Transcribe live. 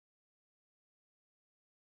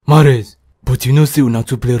Mahrez, but you know say una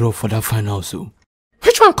to play rough for that final so.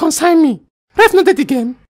 Which one concern me? Ref no dey the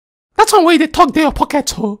game. That one where they talk dey your pocket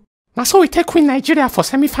ho. Na so we take win Nigeria for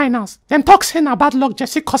semi-finals. Them talk say na bad luck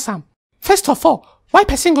jersey cause am. First of all, why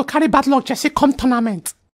person go carry bad luck jersey come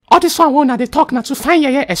tournament? All this one wey una dey talk na to find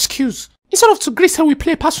yeye excuse. Instead of to gree say we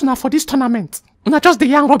play pass una for this tournament. Una just dey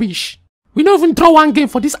yarn rubbish. We no even draw one game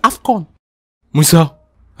for this Afcon. Musa,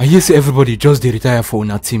 I hear say everybody just dey retire for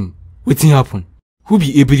una team. Wetin happen? Who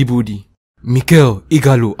be everybody? Mikel,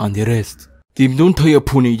 Igalo and the rest. Dem don tire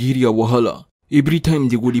for Nigeria wahala. Every time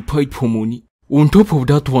they go dey fight for money. On top of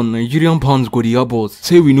that one, Nigerian fans go dey yab us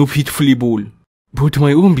say we no fit play ball. But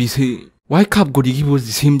my own be say, why CAF go dey give us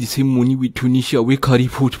the same money with Tunisia wey carry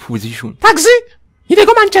fourth position? Taxi! You dey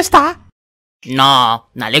go Manchester? No,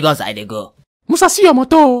 na Lagos I dey go. Musa see your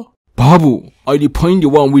motor. Babo, I dey find the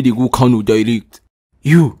one wey dey go Kano direct.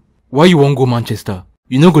 You, why you wan go Manchester?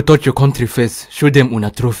 You no go touch your country first, show them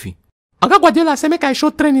una trophy. Oga Guardiola say make I show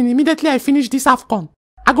training immediately I finish this Afcon.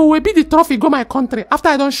 I go beat the trophy go my country after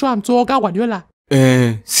I don't show am to Oga Guardiola.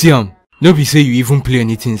 See am, no be say you even play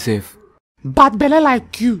anything safe. Bad belle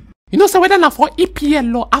like you. You know say whether na for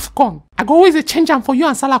EPL or Afcon, I go always change am for you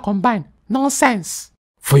and Salah combined. Nonsense.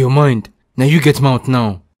 For your mind, now you get mouth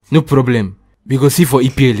now. No problem. We go see for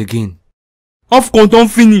EPL again. Afcon don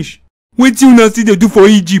finish. Wetin una still dey do for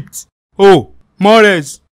Egypt? Oh,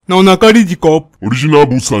 Mahrez, na una carry the cup? Original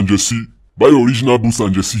boots and jersey. Buy your original boots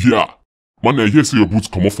and jersey here. Man, I hear say your boots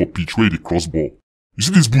come off for pitch where they cross ball. You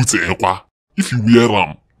see these boots ekwa? If you wear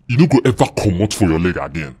them, you no go ever come out for your leg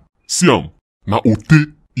again. See am, na ote,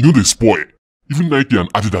 you know they spoil. Even Nike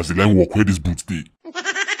and Adidas dey line work where these boots dey.